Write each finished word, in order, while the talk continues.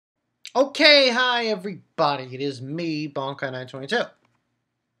Okay, hi everybody. It is me, Bonkai922.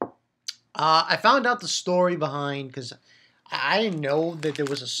 I found out the story behind because I didn't know that there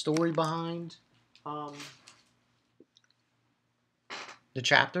was a story behind um, the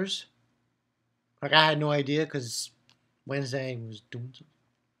chapters. Like I had no idea because Wednesday was doing something,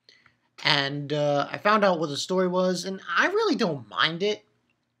 and I found out what the story was, and I really don't mind it.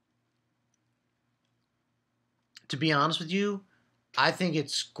 To be honest with you, I think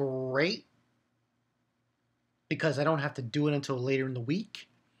it's great because I don't have to do it until later in the week,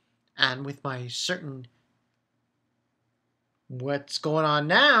 and with my certain what's going on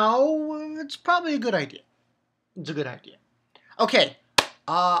now, it's probably a good idea. It's a good idea. Okay,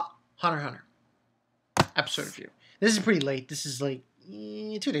 Hunter x Hunter episode review. This is pretty late. This is like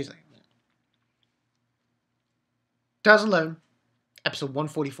 2 days late. 2011, episode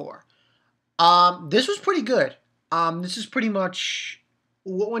 144. This was pretty good. This is pretty much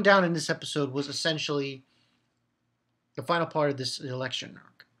what went down in this episode was essentially the final part of this election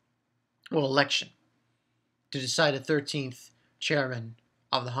arc. Well, election to decide the 13th chairman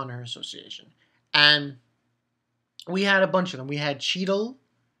of the Hunter Association, and we had a bunch of them. We had Cheadle,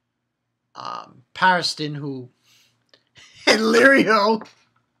 Pariston, who and leerio,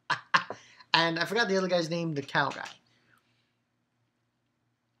 and I forgot the other guy's name, the cow guy.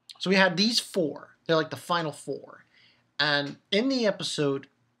 So we had these four. They're like the final four. And in the episode,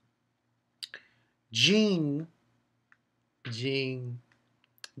 Jean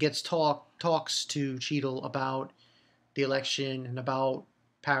gets talks to Cheadle about the election and about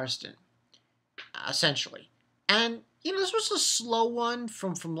Pariston, essentially. And this was a slow one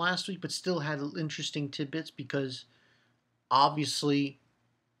from last week, but still had interesting tidbits because obviously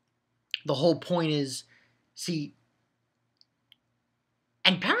the whole point is, see,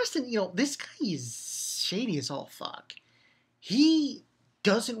 and Pariston, this guy is shady as all fuck. He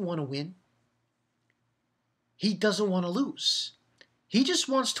doesn't want to win. He doesn't want to lose. He just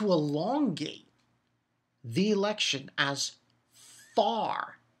wants to elongate the election as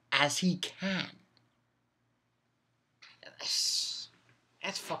far as he can.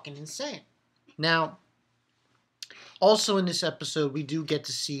 That's fucking insane. Now, also in this episode, we do get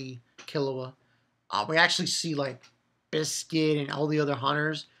to see Killua. We actually see, like, Biscuit and all the other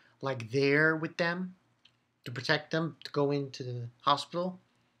hunters, like, there with them to protect them, to go into the hospital.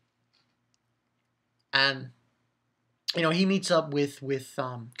 And, he meets up with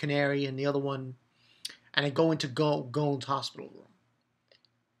Canary and the other one, and they go into Gon's hospital room.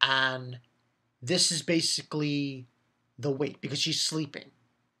 And this is basically the wait, because she's sleeping,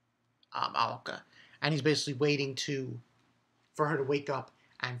 Alka. And he's basically waiting for her to wake up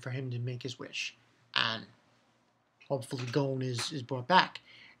and for him to make his wish. And hopefully Gon is brought back.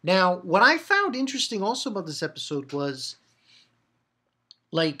 Now, what I found interesting also about this episode was,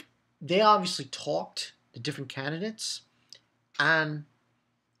 like, they obviously talked, the different candidates, and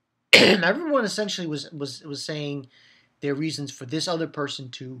everyone essentially was saying their reasons for this other person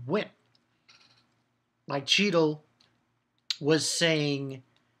to win. Like, Cheadle was saying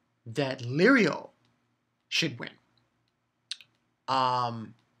that leerio should win.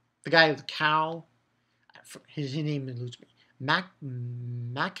 The guy with the cow, his name eludes me.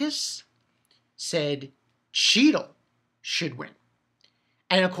 Macus said Cheadle should win.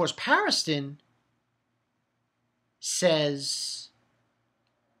 And of course, Pariston says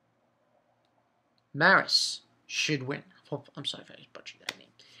Maris should win. I'm sorry if I butchered that name.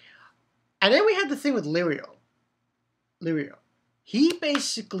 And then we had the thing with leerio. He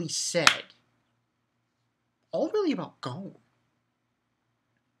basically said all really about Gon.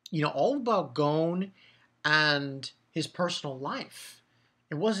 All about Gon and his personal life.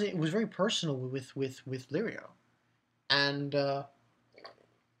 It was very personal with leerio. And got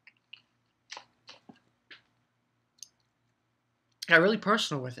really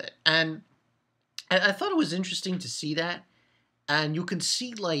personal with it. And I thought it was interesting to see that. And you can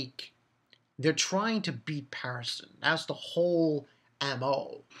see, like, they're trying to beat Pariston. That's the whole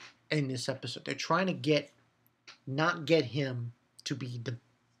MO in this episode. They're trying to not get him to be the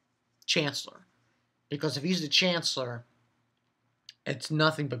chancellor. Because if he's the chancellor, it's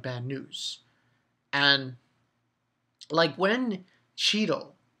nothing but bad news. And, like, when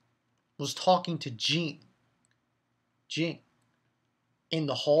Cheadle was talking to Jing in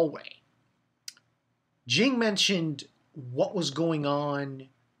the hallway, Jing mentioned what was going on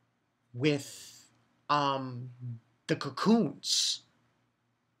with the cocoons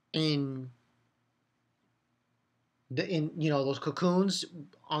in those cocoons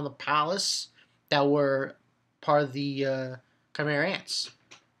on the palace that were part of the Chimera ants,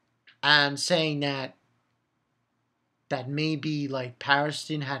 and saying that that maybe like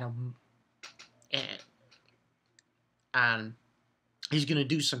Pariston had a and he's gonna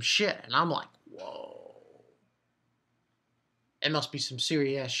do some shit, and I'm like, whoa, it must be some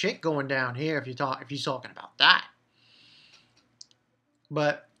serious shit going down here if he's talking about that.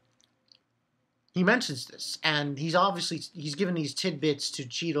 But he mentions this, and he's given these tidbits to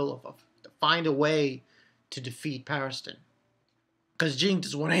Cheadle to find a way to defeat Pariston, because Jing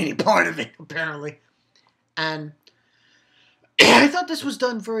doesn't want any part of it apparently, and I thought this was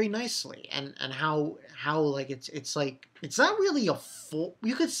done very nicely, and how like it's like it's not really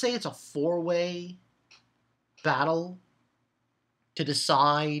you could say it's a 4-way battle to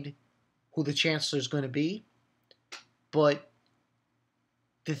decide who the Chancellor is going to be, but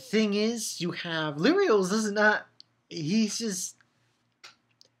the thing is, you have leerio does not. He's just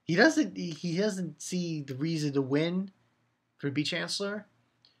he doesn't see the reason to win to be Chancellor,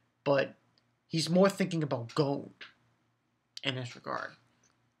 but he's more thinking about Gon in this regard.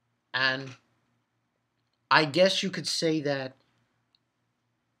 And I guess you could say that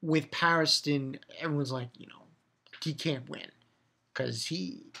with Pariston, everyone's like, he can't win. Because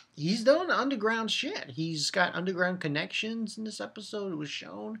he's done underground shit. He's got underground connections in this episode. It was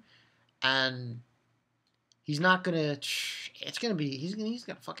shown. And he's not going to... It's going to be... He's going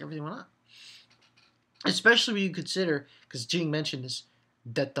to fuck everyone up. Especially when you consider, because Jing mentioned this,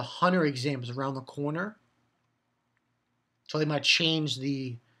 that the Hunter exam is around the corner. So they might change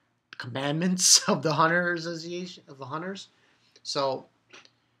the commandments of the Hunter Association, of the Hunters. So,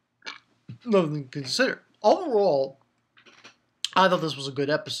 nothing to consider. Overall, I thought this was a good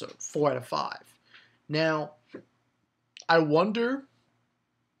episode. 4 out of 5. Now, I wonder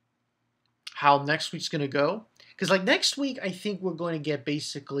how next week's going to go. Because, like, next week, I think we're going to get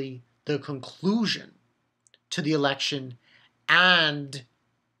basically the conclusion to the election and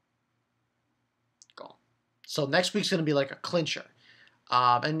go. So, next week's going to be like a clincher.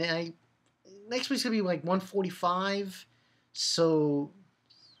 Next week's going to be like 145. So,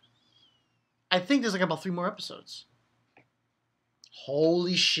 I think there's like about 3 more episodes.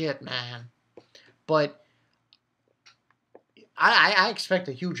 Holy shit, man. But I expect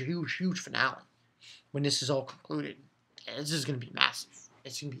a huge finale when this is all concluded. This is going to be massive.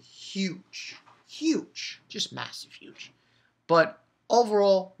 It's going to be huge. Huge. Just massive huge. But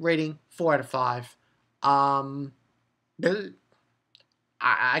overall rating, 4 out of 5. I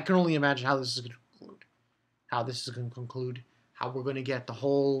can only imagine how this is going to conclude. How we're going to get the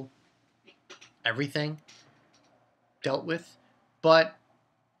whole everything dealt with. But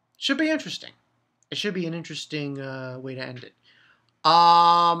should be interesting. It should be an interesting way to end it.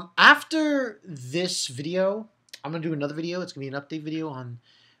 After this video, I'm going to do another video. It's going to be an update video on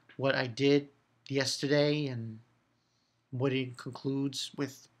what I did yesterday and what it concludes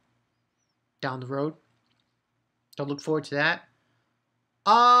with down the road. So look forward to that.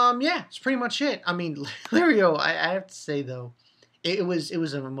 Yeah, it's pretty much it. I mean, leerio, I have to say though, it was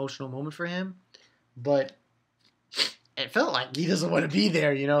an emotional moment for him, but it felt like he doesn't want to be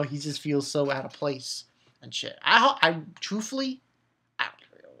there. He just feels so out of place and shit. Truthfully, I don't think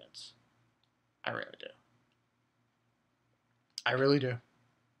leerio wins. I really do. I really do.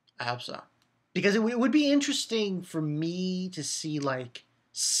 I hope so, because it would be interesting for me to see like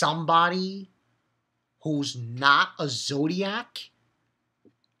somebody who's not a Zodiac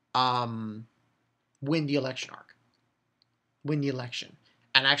win the election,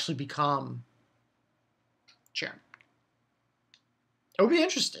 and actually become chairman. It would be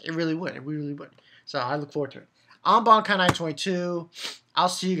interesting. It really would. So I look forward to it. I'm Bonkai922. I'll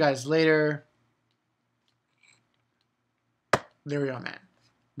see you guys later. leerio, man.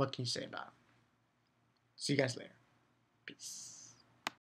 What can you say about it? See you guys later.